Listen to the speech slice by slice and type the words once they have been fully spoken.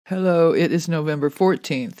Hello, it is November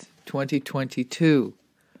 14th, 2022,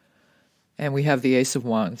 and we have the Ace of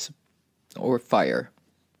Wands, or Fire,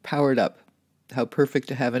 powered up. How perfect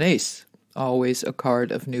to have an ace, always a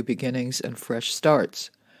card of new beginnings and fresh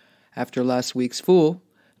starts. After last week's Fool,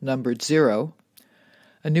 numbered 0,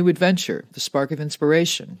 a new adventure, the spark of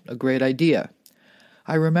inspiration, a great idea.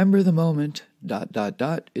 I remember the moment, ...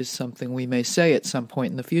 is something we may say at some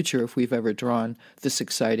point in the future if we've ever drawn this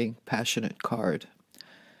exciting, passionate card.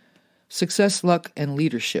 Success, luck, and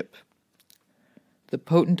leadership. The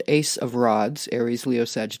potent Ace of Rods, Aries, Leo,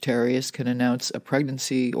 Sagittarius, can announce a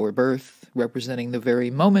pregnancy or birth, representing the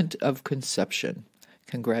very moment of conception.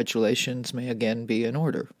 Congratulations may again be in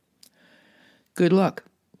order. Good luck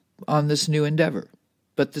on this new endeavor.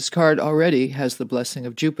 But this card already has the blessing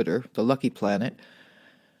of Jupiter, the lucky planet,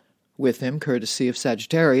 with him, courtesy of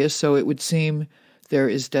Sagittarius, so it would seem there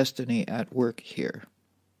is destiny at work here.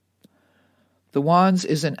 The Wands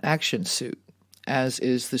is an action suit, as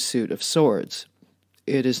is the suit of Swords.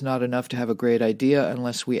 It is not enough to have a great idea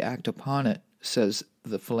unless we act upon it, says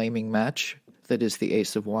the flaming match that is the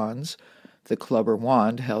Ace of Wands, the club or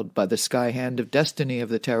wand held by the sky hand of destiny of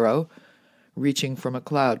the tarot, reaching from a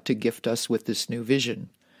cloud to gift us with this new vision.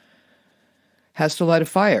 Has to light a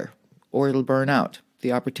fire, or it'll burn out.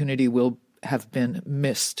 The opportunity will have been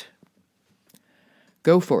missed.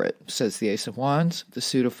 Go for it, says the Ace of Wands. The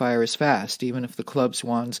suit of fire is fast, even if the clubs,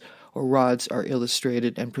 wands, or rods are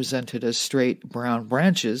illustrated and presented as straight brown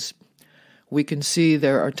branches. We can see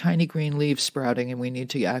there are tiny green leaves sprouting, and we need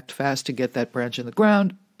to act fast to get that branch in the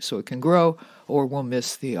ground so it can grow, or we'll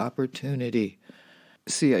miss the opportunity.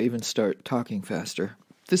 See, I even start talking faster.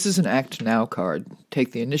 This is an act now card.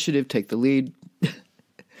 Take the initiative, take the lead.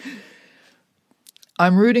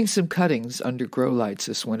 I'm rooting some cuttings under grow lights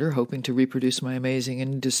this winter, hoping to reproduce my amazing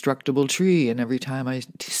indestructible tree, and every time I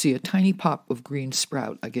see a tiny pop of green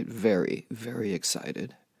sprout, I get very, very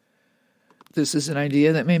excited. This is an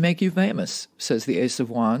idea that may make you famous, says the Ace of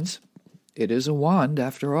Wands. It is a wand,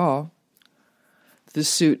 after all. This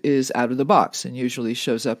suit is out of the box and usually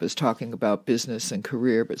shows up as talking about business and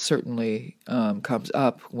career, but certainly comes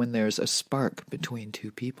up when there's a spark between two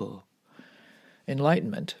people.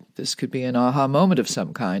 Enlightenment. This could be an aha moment of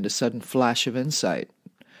some kind, a sudden flash of insight,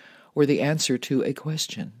 or the answer to a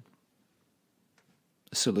question,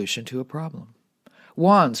 a solution to a problem.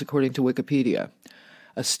 Wands, according to Wikipedia,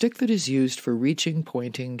 a stick that is used for reaching,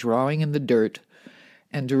 pointing, drawing in the dirt,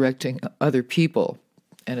 and directing other people,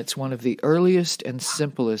 and it's one of the earliest and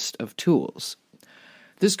simplest of tools.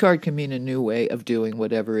 This card can mean a new way of doing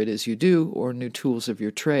whatever it is you do, or new tools of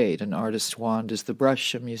your trade. An artist's wand is the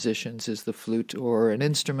brush, a musician's is the flute or an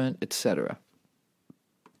instrument, etc.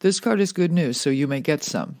 This card is good news, so you may get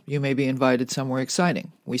some. You may be invited somewhere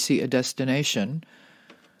exciting. We see a destination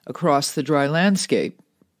across the dry landscape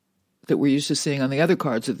that we're used to seeing on the other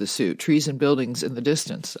cards of the suit, trees and buildings in the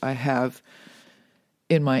distance. I have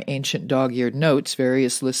in my ancient dog-eared notes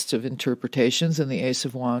various lists of interpretations, and the Ace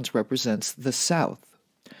of Wands represents the South.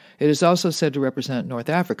 It is also said to represent North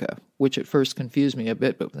Africa, which at first confused me a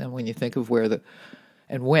bit, but then when you think of where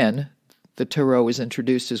when the tarot was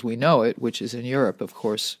introduced as we know it, which is in Europe, of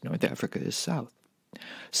course, North Africa is South.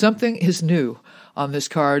 Something is new on this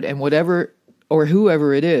card, and whatever or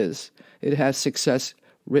whoever it is, it has success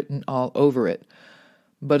written all over it.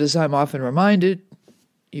 But as I'm often reminded,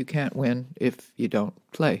 you can't win if you don't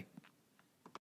play.